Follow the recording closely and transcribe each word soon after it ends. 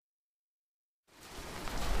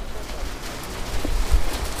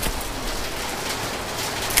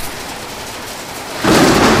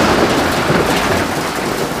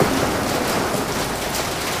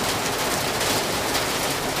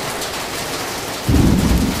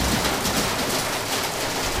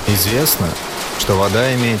Известно, что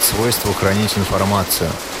вода имеет свойство хранить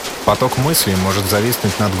информацию. Поток мыслей может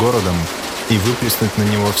зависнуть над городом и выплеснуть на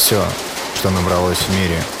него все, что набралось в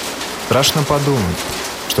мире. Страшно подумать,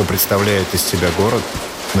 что представляет из себя город,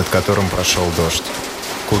 над которым прошел дождь.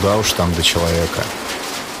 Куда уж там до человека.